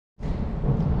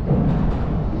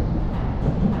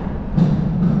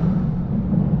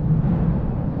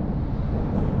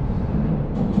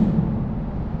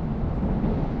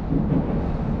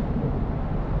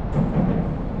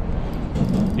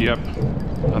Yep,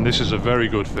 and this is a very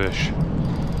good fish.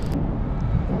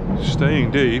 Staying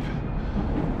deep.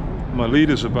 My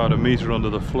leader's about 1 meter under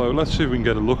the float. Let's see if we can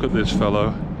get a look at this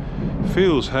fellow.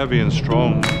 Feels heavy and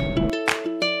strong.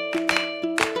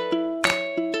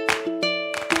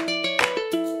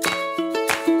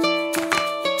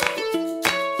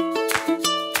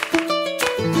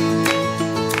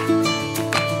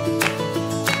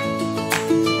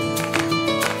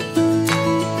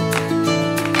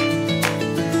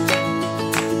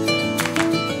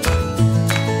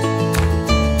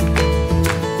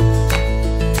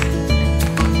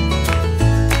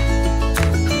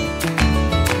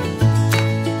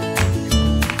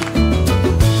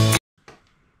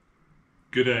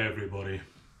 Good day everybody,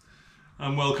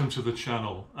 and welcome to the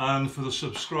channel, and for the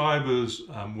subscribers,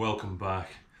 welcome back.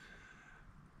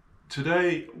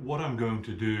 Today what I'm going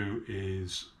to do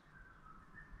is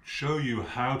show you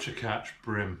how to catch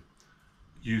bream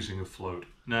using a float.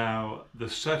 Now the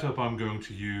setup I'm going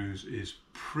to use is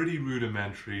pretty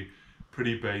rudimentary,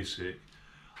 pretty basic.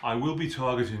 I will be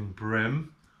targeting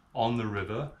bream on the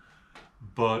river,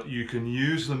 but you can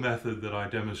use the method that I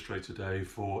demonstrate today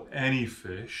for any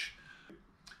fish.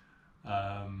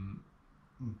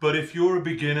 But if you're a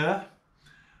beginner,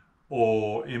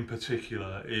 or in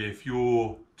particular if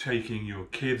you're taking your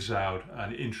kids out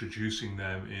and introducing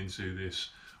them into this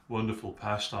wonderful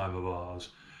pastime of ours,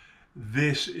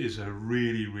 this is a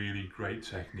really great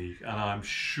technique, and I'm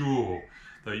sure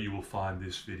that you will find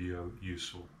this video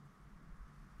useful.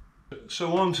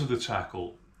 So on to the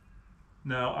tackle.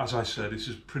 Now, as I said, this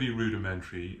is pretty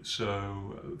rudimentary,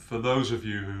 so for those of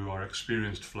you who are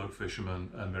experienced float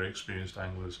fishermen and very experienced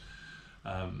anglers,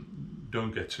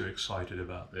 don't get too excited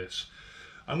about this.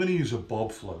 I'm going to use a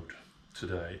bob float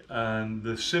today, and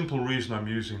the simple reason I'm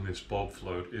using this bob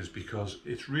float is because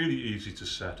it's really easy to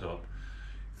set up.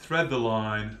 Thread the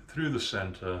line through the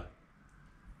center,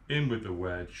 in with the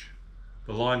wedge,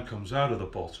 the line comes out of the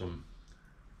bottom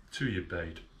to your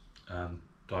bait and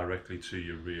directly to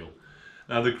your reel.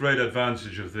 Now the great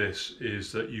advantage of this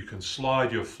is that you can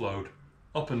slide your float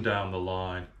up and down the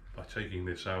line by taking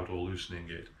this out or loosening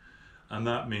it, and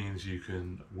that means you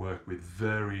can work with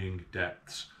varying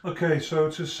depths. Okay,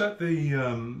 so to set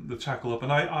the tackle up,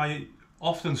 and I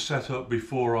often set up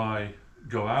before I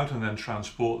go out and then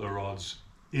transport the rods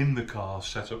in the car,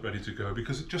 set up ready to go,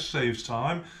 because it just saves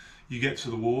time. You get to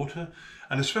the water,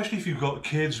 and especially if you've got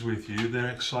kids with you, they're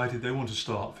excited, they want to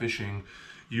start fishing.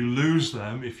 You lose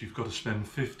them if you've got to spend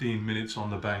 15 minutes on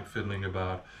the bank fiddling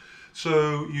about.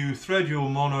 So you thread your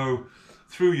mono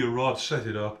through your rod, set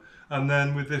it up, and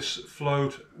then with this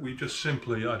float, we just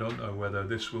simply, I don't know whether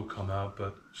this will come out,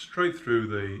 but straight through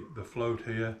the float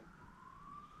here.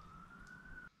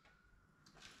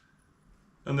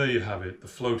 And there you have it, the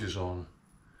float is on.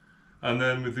 And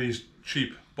then with these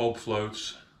cheap bob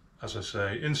floats, as I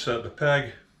say, insert the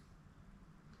peg,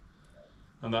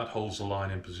 and that holds the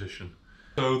line in position.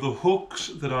 So the hooks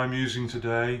that I'm using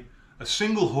today, a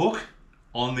single hook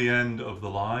on the end of the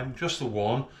line, just the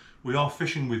one. We are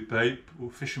fishing with bait, we're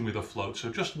fishing with a float, so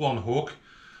just one hook.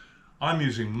 I'm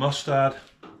using mustard.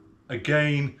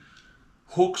 Again,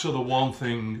 hooks are the one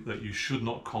thing that you should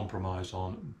not compromise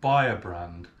on. Buy a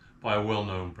brand, buy a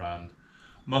well-known brand.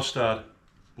 Mustard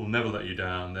will never let you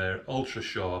down, they're ultra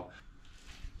sharp.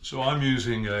 So I'm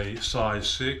using a size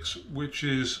 6, which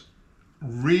is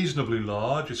reasonably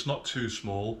large, it's not too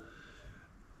small,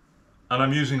 and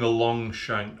I'm using a long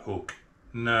shanked hook.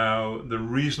 Now the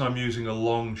reason I'm using a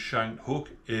long shanked hook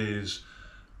is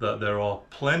that there are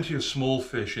plenty of small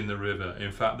fish in the river.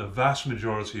 In fact, the vast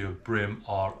majority of bream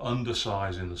are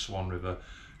undersized in the Swan River.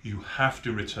 You have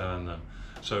to return them,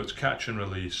 so it's catch and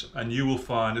release, and you will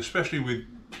find, especially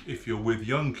if you're with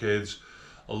young kids,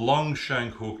 a long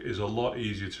shank hook is a lot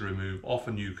easier to remove.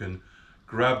 Often you can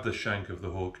grab the shank of the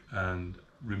hook and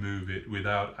remove it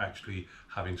without actually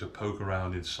having to poke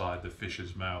around inside the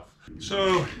fish's mouth.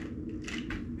 So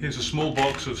here's a small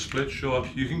box of split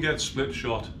shot. You can get split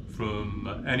shot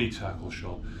from any tackle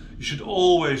shop. You should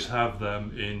always have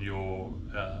them in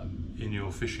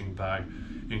your fishing bag.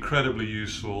 Incredibly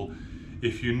useful.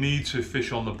 If you need to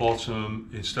fish on the bottom,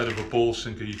 instead of a ball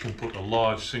sinker, you can put a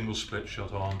large single split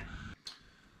shot on.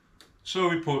 So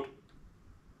we put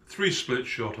 3 split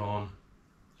shot on,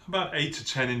 about 8 to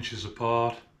 10 inches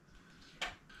apart.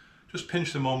 Just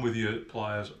pinch them on with your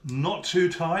pliers, not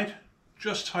too tight,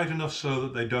 just tight enough so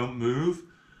that they don't move,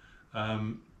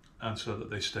 and so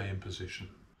that they stay in position.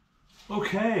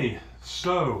 Okay,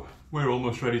 so we're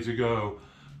almost ready to go.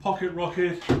 Pocket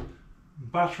rocket,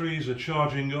 batteries are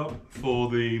charging up for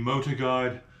the motor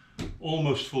guide,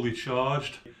 almost fully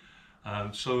charged.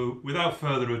 So without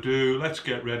further ado, let's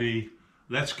get ready,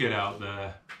 let's get out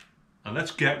there and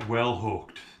let's get well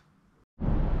hooked.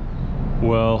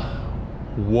 Well,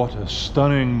 what a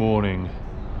stunning morning.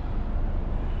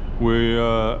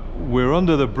 We're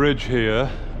under the bridge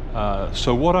here,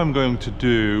 so what I'm going to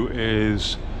do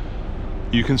is,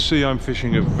 you can see I'm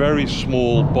fishing a very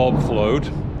small bob float.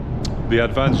 The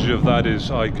advantage of that is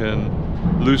I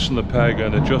can loosen the peg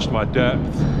and adjust my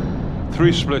depth.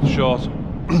 3 split shot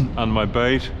and my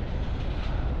bait.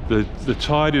 The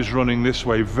tide is running this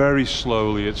way very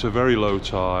slowly. It's a very low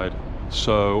tide.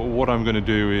 So what I'm going to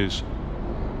do is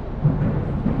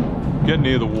get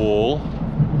near the wall.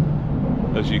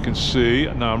 As you can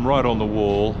see, now I'm right on the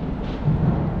wall.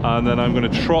 And then I'm going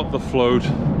to trot the float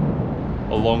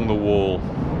along the wall.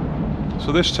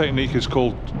 So this technique is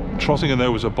called trotting, and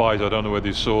there was a bite. I don't know whether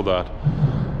you saw that.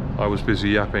 I was busy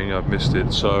yapping, I've missed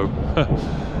it. So,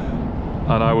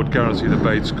 and I would guarantee the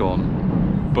bait's gone.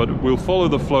 But we'll follow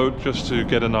the float just to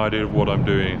get an idea of what I'm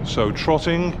doing. So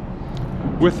trotting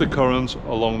with the current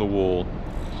along the wall.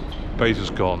 Bait is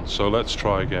gone, so let's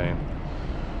try again.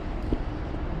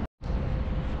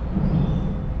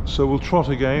 So we'll trot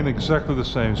again, exactly the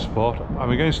same spot.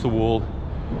 I'm against the wall.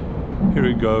 Here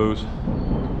it goes.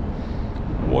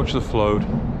 Watch the float.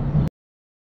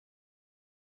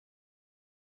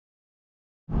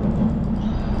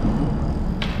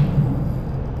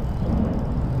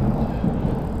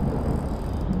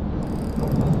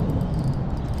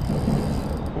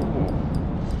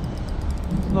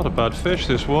 Not a bad fish,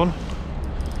 this one.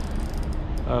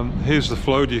 Here's the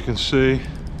float, you can see,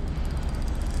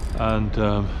 and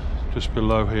just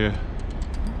below here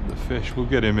the fish. We'll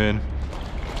get him in.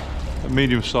 A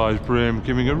medium-sized bream,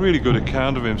 giving a really good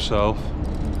account of himself.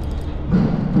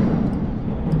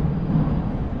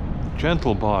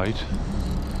 Gentle bite.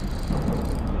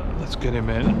 Let's get him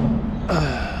in.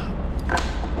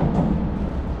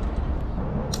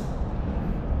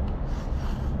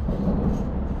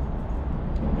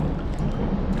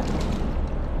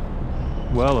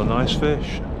 Well, a nice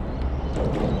fish.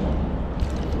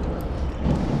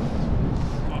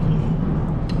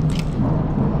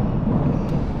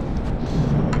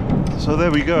 So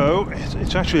there we go.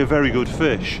 It's actually a very good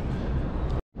fish.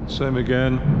 Same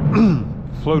again.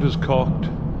 Float is cocked.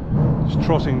 It's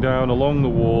trotting down along the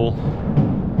wall.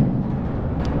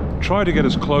 Try to get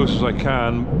as close as I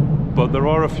can, but there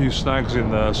are a few snags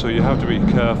in there, so you have to be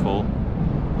careful.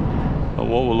 And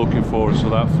what we're looking for is for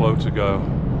that float to go.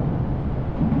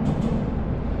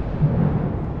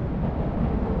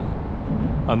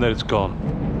 And then it's gone.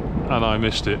 And I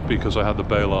missed it because I had the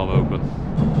bail arm open.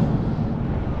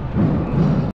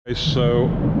 So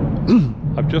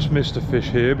I've just missed a fish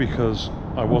here because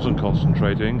I wasn't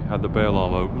concentrating, had the bail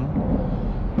arm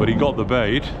open, but he got the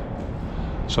bait.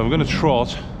 So I'm going to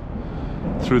trot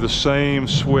through the same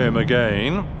swim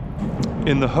again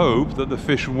in the hope that the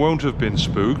fish won't have been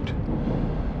spooked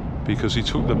because he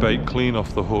took the bait clean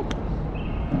off the hook.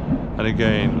 And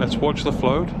again, let's watch the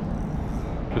float,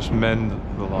 just mend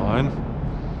the line,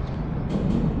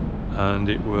 and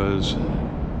it was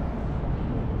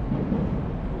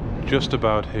just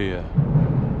about here.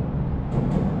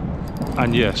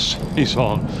 And yes, he's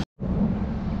on.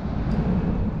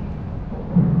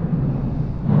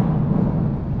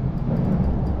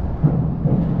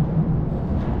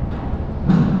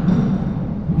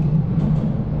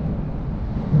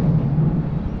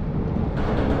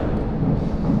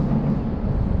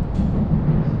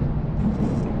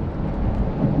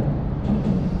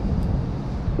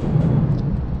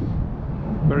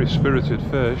 Very spirited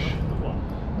fish.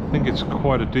 I think it's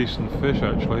quite a decent fish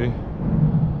actually.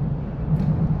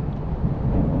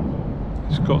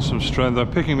 It's got some strength. I'm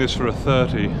picking this for a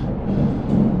 30.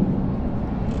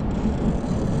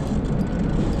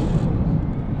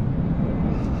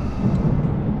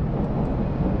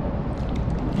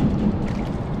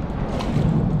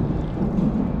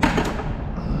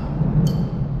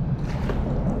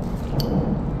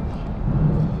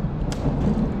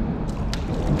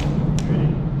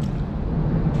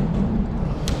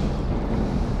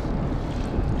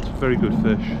 Very good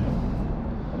fish.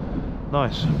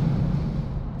 Nice.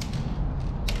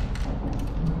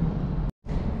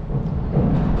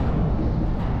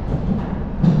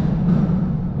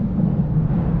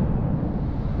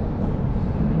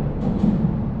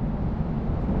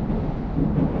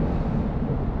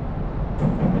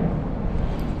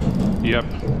 Yep,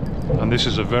 and this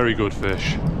is a very good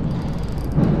fish.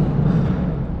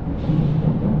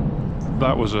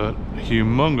 That was a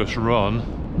humongous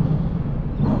run.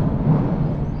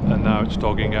 And now it's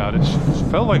dogging out. It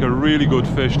felt like a really good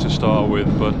fish to start with,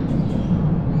 but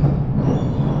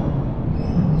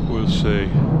we'll see.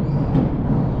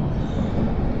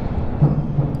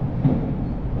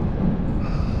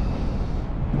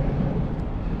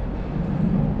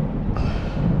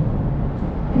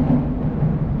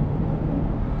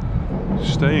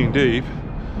 staying deep.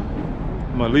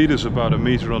 My leader's about 1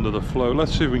 meter under the float.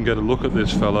 Let's see if we can get a look at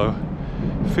this fellow.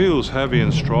 Feels heavy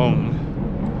and strong.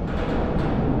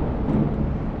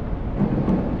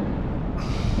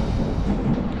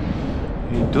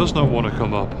 He does not want to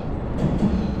come up.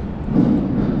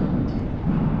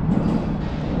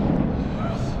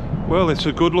 Well, it's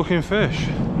a good looking fish.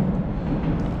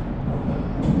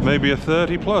 Maybe a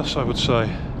 30 plus, I would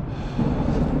say.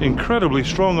 Incredibly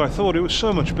strong. I thought it was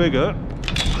so much bigger.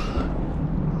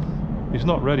 He's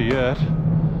not ready yet.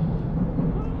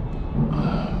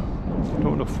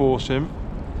 Don't want to force him.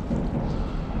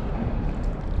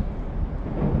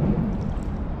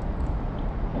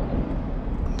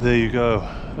 There you go,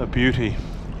 a beauty.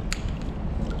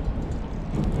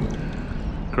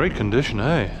 Great condition,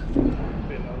 eh?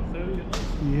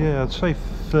 Yeah, I'd say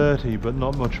 30, but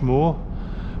not much more.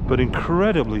 But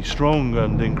incredibly strong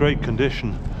and in great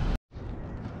condition.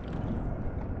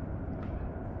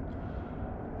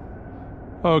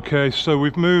 Okay, so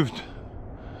we've moved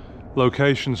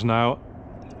locations now.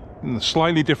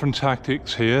 Slightly different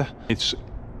tactics here. It's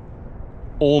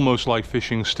almost like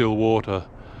fishing still water.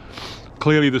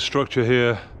 Clearly the structure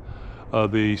here are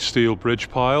the steel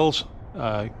bridge piles.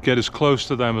 Get as close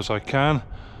to them as I can,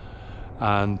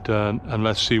 and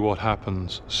let's see what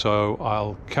happens. So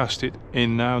I'll cast it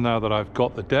in now that I've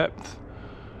got the depth,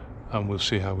 and we'll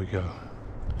see how we go.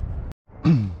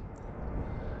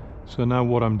 So now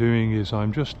what I'm doing is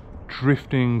I'm just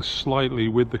drifting slightly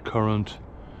with the current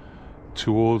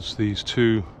towards these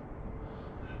two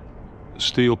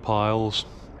steel piles,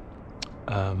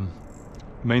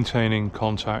 maintaining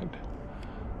contact,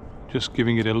 just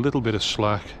giving it a little bit of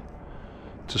slack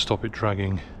to stop it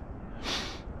dragging.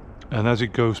 And as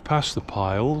it goes past the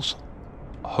piles,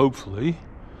 hopefully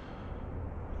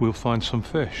we'll find some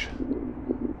fish.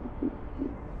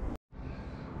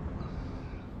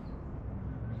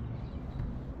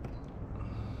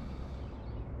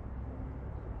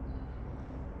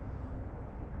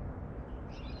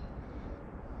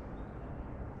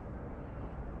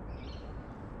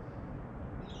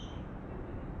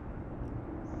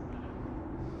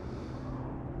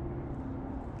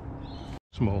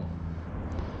 Small.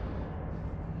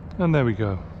 And there we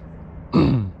go.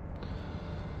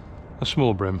 A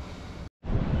small brim.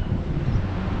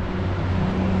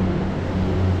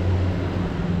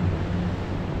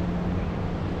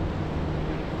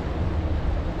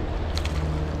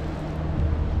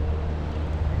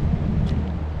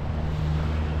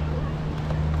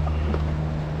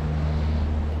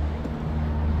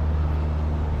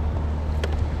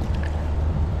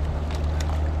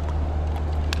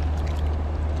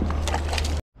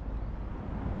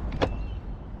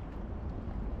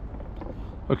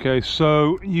 Okay,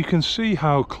 so you can see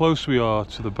how close we are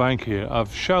to the bank here.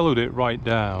 I've shallowed it right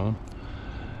down.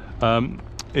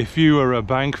 If you are a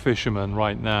bank fisherman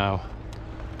right now,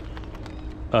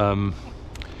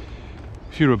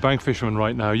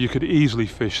 you could easily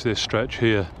fish this stretch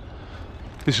here.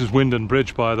 This is Wyndon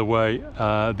Bridge, by the way.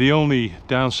 The only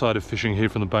downside of fishing here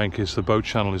from the bank is the boat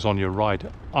channel is on your right.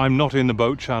 I'm not in the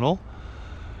boat channel.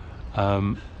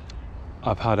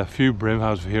 I've had a few brim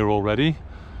out of here already.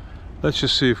 Let's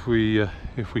just see if we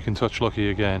can touch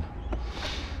lucky again.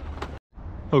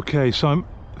 Okay, so I'm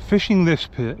fishing this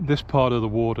part of the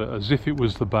water as if it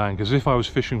was the bank, as if I was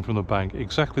fishing from the bank,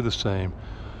 exactly the same.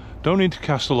 Don't need to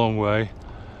cast a long way.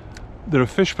 There are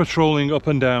fish patrolling up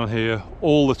and down here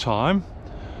all the time.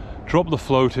 Drop the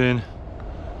float in.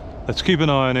 Let's keep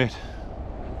an eye on it.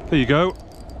 There you go.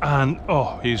 And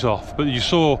oh, he's off. But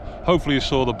hopefully you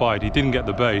saw the bite. He didn't get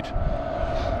the bait.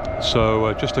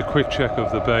 So just a quick check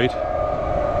of the bait.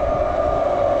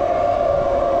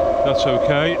 That's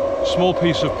okay. Small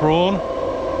piece of prawn.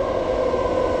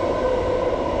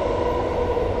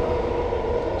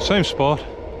 Same spot.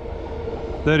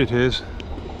 There it is.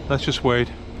 Let's just wait,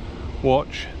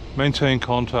 watch, maintain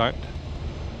contact.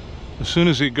 As soon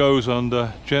as it goes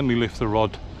under, gently lift the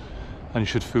rod and you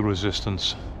should feel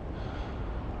resistance.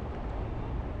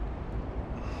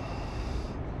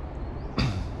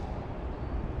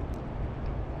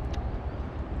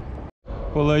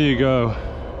 Well, there you go.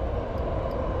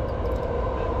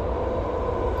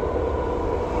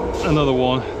 Another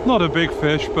one. Not a big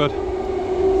fish, but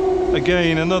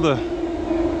again another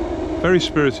very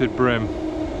spirited brim.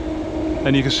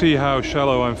 And you can see how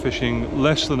shallow I'm fishing,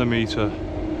 less than 1 meter.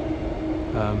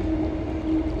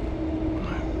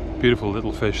 Beautiful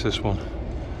little fish, this one.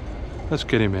 Let's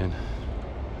get him in.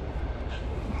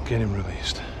 Get him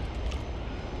released.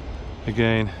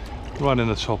 Again, right in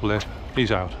the top lip.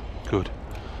 He's out. Good.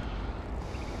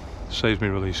 Saves me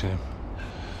releasing him.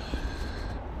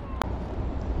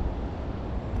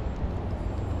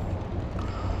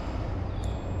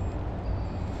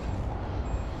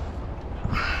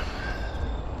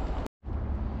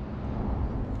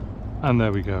 And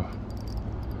there we go.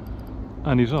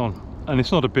 And he's on. And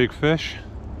it's not a big fish.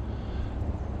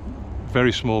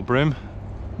 Very small bream.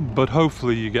 But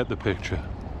hopefully you get the picture.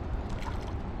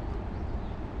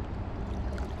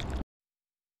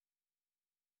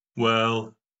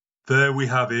 Well, there we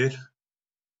have it.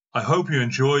 I hope you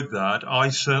enjoyed that. I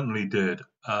certainly did.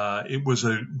 It was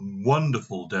a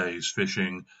wonderful day's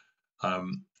fishing.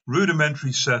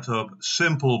 Rudimentary setup,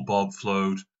 simple bob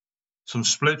float, some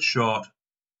split shot,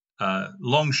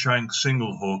 long shank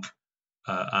single hook,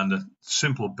 and a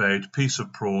simple bait, piece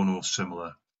of prawn or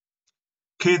similar.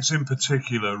 Kids in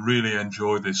particular really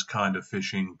enjoy this kind of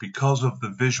fishing because of the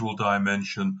visual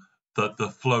dimension that the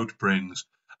float brings,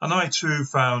 and I too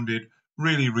found it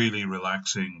really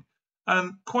relaxing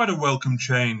and quite a welcome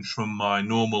change from my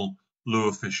normal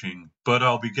lure fishing, but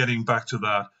I'll be getting back to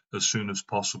that as soon as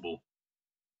possible.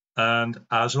 And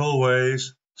as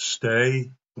always,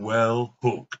 stay well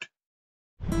hooked.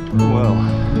 Well,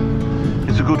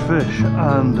 it's a good fish,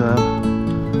 and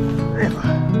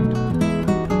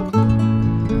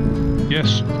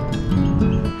yes,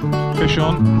 fish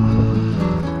on,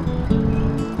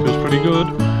 feels pretty good.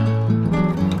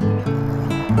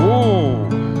 Whoa,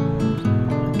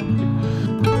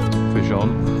 fish on.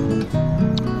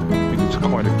 I think it's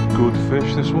quite a good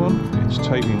fish, this one. It's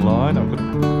taking line. I've got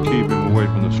to keep him away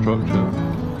from the structure.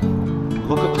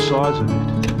 Look at the size of it.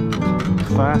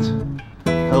 Fat,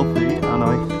 healthy, and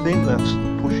I think that's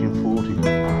pushing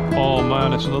 40. Oh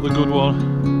man, it's another good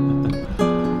one.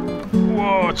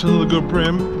 Whoa, it's another good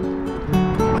bream.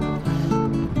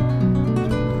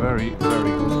 Very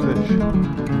good fish.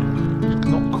 He's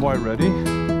not quite ready,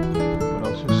 but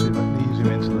I'll just see if I can ease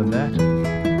him into the net.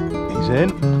 He's in.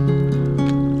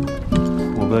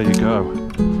 Well, there you go.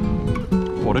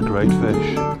 What a great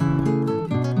fish.